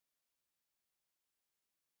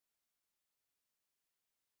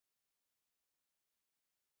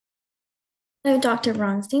So, Dr.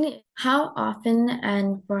 Braunstein, how often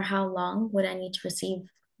and for how long would I need to receive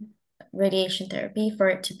radiation therapy for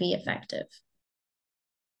it to be effective?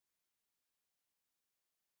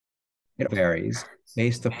 It varies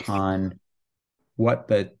based upon what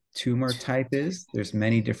the tumor type is. There's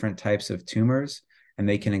many different types of tumors, and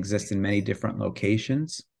they can exist in many different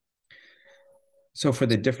locations. So for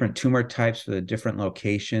the different tumor types, for the different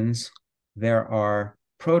locations, there are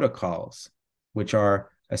protocols, which are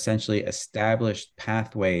essentially established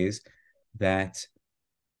pathways that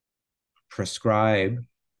prescribe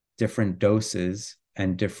different doses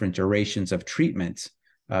and different durations of treatment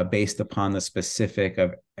based upon the specific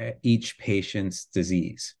of each patient's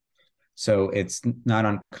disease. So it's not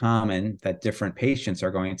uncommon that different patients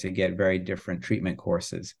are going to get very different treatment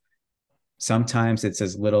courses. Sometimes it's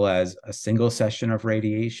as little as a single session of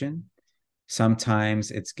radiation. Sometimes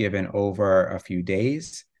it's given over a few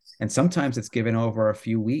days. And sometimes it's given over a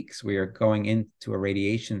few weeks. We are going into a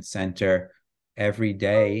radiation center every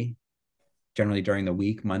day, generally during the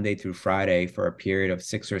week, Monday through Friday, for a period of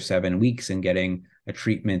 6 or 7 weeks and getting a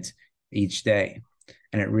treatment each day.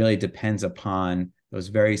 And it really depends upon those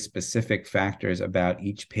very specific factors about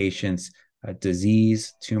each patient's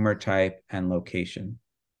disease, tumor type, and location.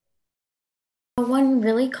 One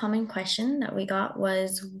really common question that we got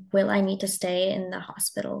was, will I need to stay in the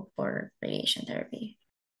hospital for radiation therapy?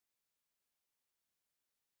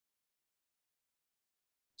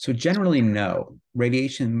 So generally, no.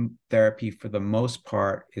 Radiation therapy, for the most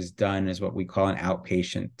part, is done as what we call an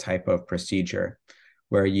outpatient type of procedure,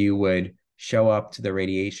 where you would show up to the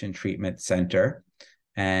radiation treatment center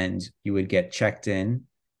and you would get checked in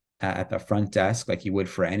at the front desk like you would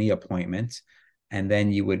for any appointment. And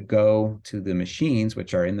then you would go to the machines,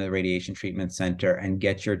 which are in the radiation treatment center, and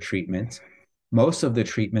get your treatment. Most of the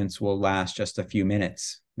treatments will last just a few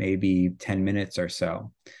minutes, maybe 10 minutes or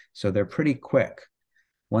so. So they're pretty quick.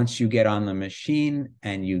 Once you get on the machine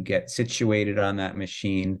and you get situated on that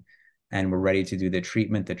machine and we're ready to do the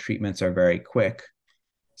treatments are very quick.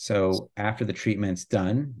 So after the treatment's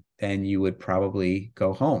done, then you would probably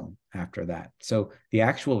go home after that. So the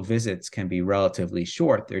actual visits can be relatively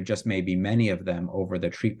short. There just may be many of them over the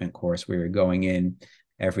treatment course where you're going in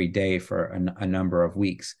every day for a number of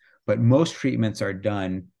weeks. But most treatments are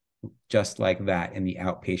done just like that in the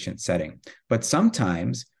outpatient setting. But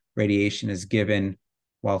sometimes radiation is given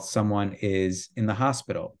while someone is in the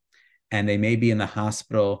hospital, and they may be in the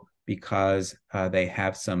hospital because they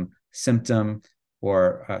have some symptom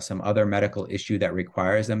or some other medical issue that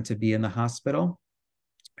requires them to be in the hospital.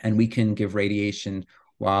 And we can give radiation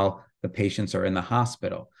while the patients are in the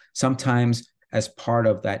hospital. Sometimes, as part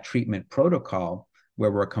of that treatment protocol,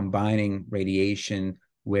 where we're combining radiation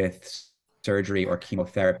with surgery or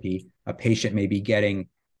chemotherapy, a patient may be getting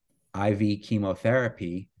IV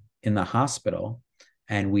chemotherapy in the hospital,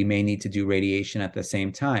 and we may need to do radiation at the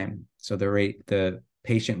same time. So the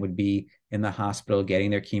patient would be in the hospital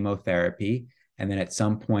getting their chemotherapy, and then at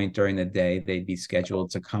some point during the day, they'd be scheduled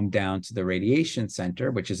to come down to the radiation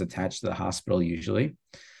center, which is attached to the hospital usually,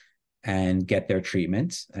 and get their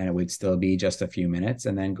treatment. And it would still be just a few minutes,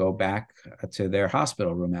 and then go back to their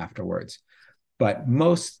hospital room afterwards. But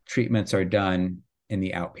most treatments are done in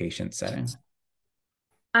the outpatient setting.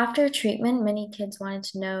 After treatment, many kids wanted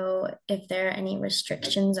to know if there are any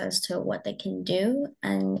restrictions as to what they can do,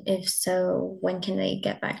 and if so, when can they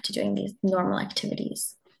get back to doing these normal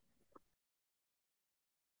activities?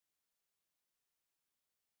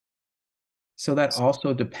 So that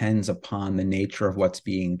also depends upon the nature of what's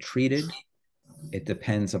being treated. It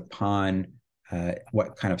depends upon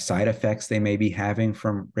what kind of side effects they may be having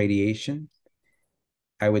from radiation.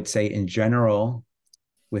 I would say, in general,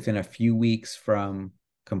 within a few weeks from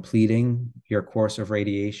completing your course of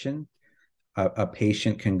radiation, a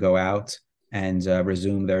patient can go out and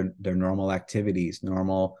resume their normal activities,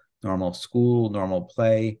 normal school, normal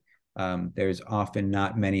play. There's often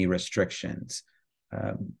not many restrictions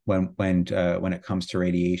when it comes to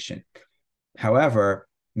radiation. However,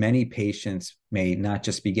 many patients may not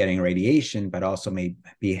just be getting radiation, but also may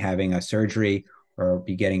be having a surgery or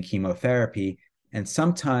be getting chemotherapy. And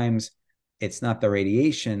sometimes it's not the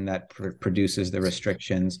radiation that produces the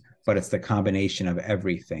restrictions, but it's the combination of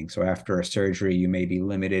everything. So after a surgery, you may be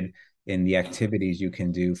limited in the activities you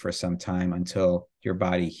can do for some time until your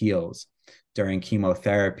body heals. During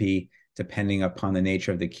chemotherapy, depending upon the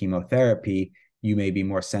nature of the chemotherapy, you may be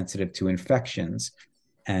more sensitive to infections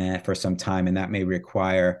for some time, and that may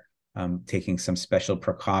require taking some special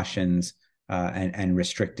precautions and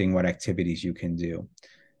restricting what activities you can do.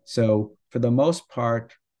 So, for the most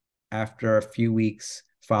part, after a few weeks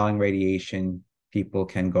following radiation, people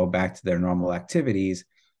can go back to their normal activities.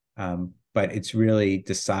 but it's really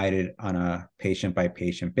decided on a patient by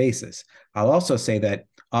patient basis. I'll also say that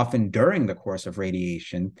often during the course of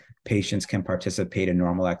radiation, patients can participate in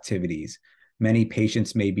normal activities. Many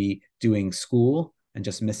patients may be doing school and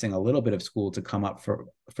just missing a little bit of school to come up for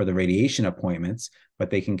the radiation appointments, but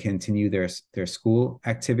they can continue their school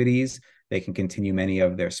activities. They can continue many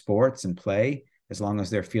of their sports and play as long as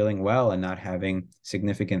they're feeling well and not having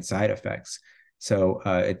significant side effects. So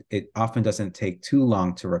it often doesn't take too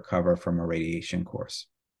long to recover from a radiation course.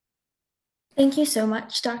 Thank you so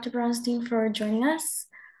much, Dr. Braunstein, for joining us.